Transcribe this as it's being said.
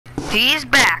He's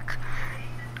back.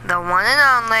 The one and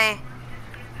only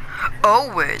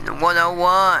Owen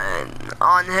 101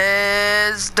 on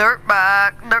his dirt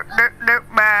bike. Dirt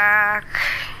bike.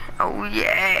 Oh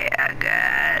yeah,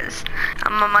 guys.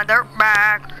 I'm on my dirt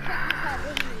bike.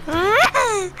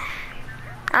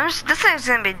 This thing's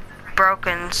gonna be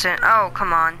broken soon. Oh,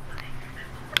 come on.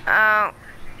 Oh,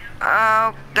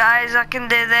 guys, I can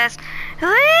do this.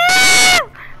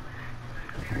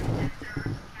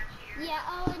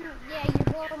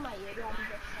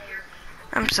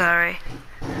 I'm sorry.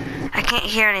 I can't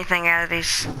hear anything out of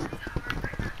these.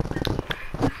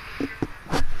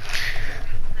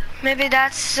 Maybe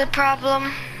that's the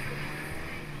problem.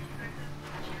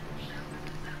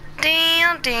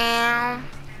 Damn.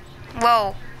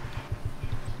 Whoa.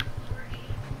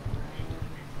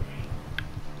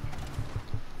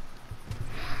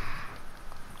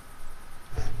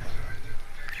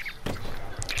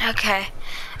 Okay.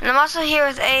 And I'm also here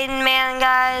with Aiden Man,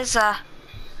 guys.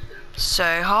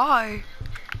 Say hi.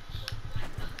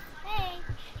 Hey.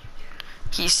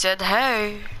 He said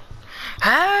hey.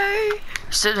 Hey.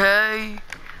 He said hey.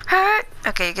 Hey.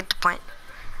 Okay, you get the point.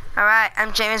 Alright,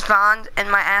 I'm James Bond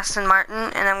in my Aston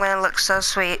Martin, and I'm gonna look so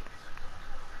sweet.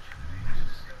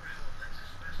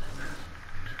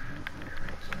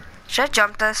 Should I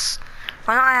jump this?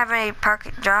 Why don't I have any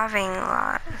park driving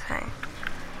lot thing?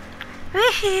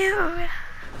 Woohoo!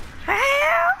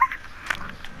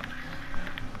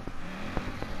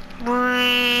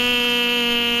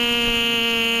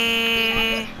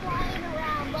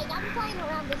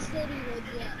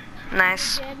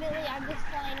 Nice. Legitimately, I'm just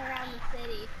flying around the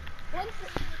city.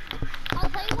 I'll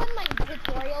tell you when my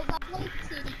tutorial's upload,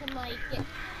 so you can watch it, and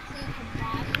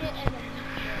then you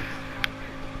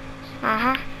can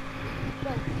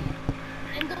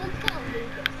and don't tell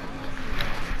Lucas unless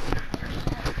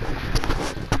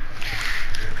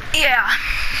you Yeah.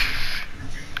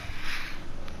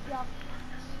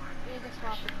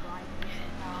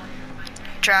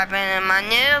 Driving in my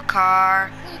new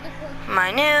car.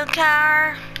 My new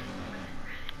car.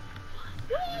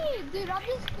 Wait, dude, I'm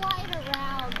just flying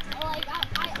around. Like,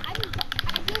 I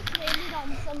just landed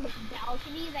on some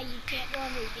balcony that you can't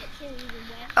normally get to even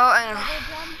with. Oh, and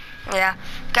yeah.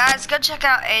 Guys, go check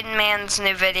out Aiden Man's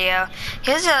new video.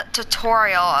 Here's a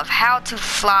tutorial of how to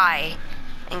fly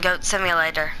in Goat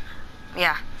Simulator.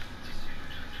 Yeah.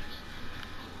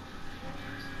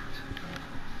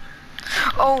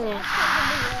 Oh.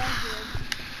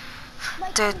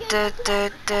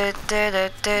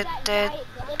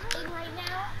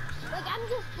 I'm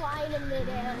just flying in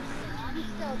midair, so I'm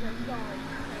still just going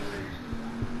crazy.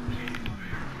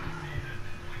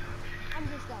 I'm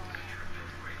just going.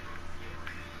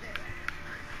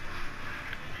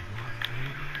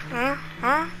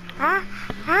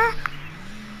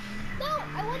 No,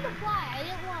 I wanted to fly. I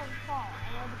didn't want to fall. I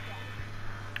wanted to fly.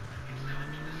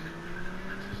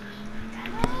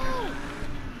 No!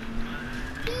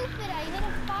 Stupid, I hit a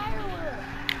firework.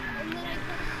 And then I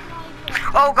couldn't fly for it.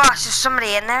 Oh gosh, there's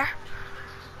somebody in there?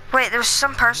 Wait, there's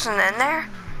some person in there?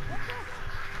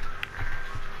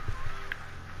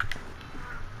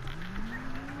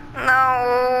 No,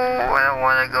 I don't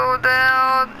want to go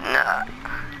down. No.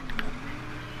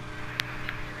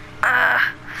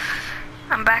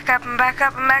 I'm back up, I'm back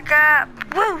up, I'm back up.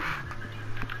 Woo!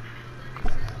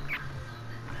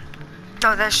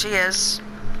 Oh, there she is.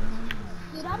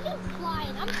 Dude, I'm just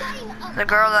flying. I'm flying up. The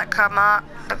girl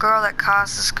that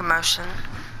causes commotion.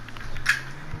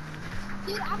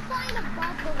 Dude, I'm flying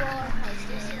above the roller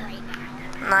coasters right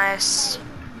now. Nice.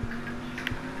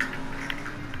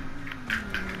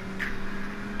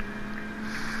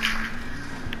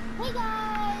 Hey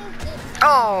guys!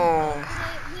 Oh!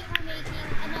 Today we are making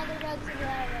another Road to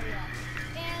Glory video.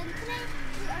 And today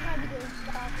we are going to be doing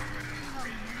stuff.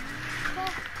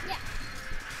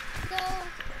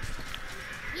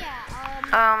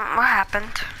 What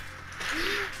happened?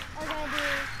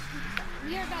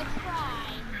 We are going to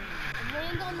try and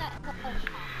land on that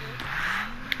helicopter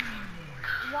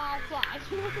while flying.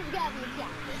 This is going to be a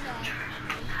challenge, so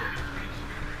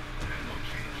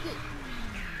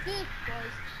good,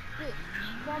 boys. Good.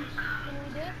 Can we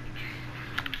do it?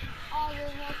 Oh, the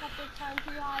helicopter's trying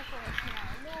too high for us now.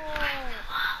 No.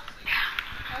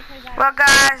 Okay, guys. Well,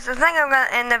 guys, I think I'm going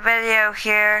to end the video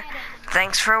here.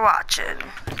 Thanks for watching.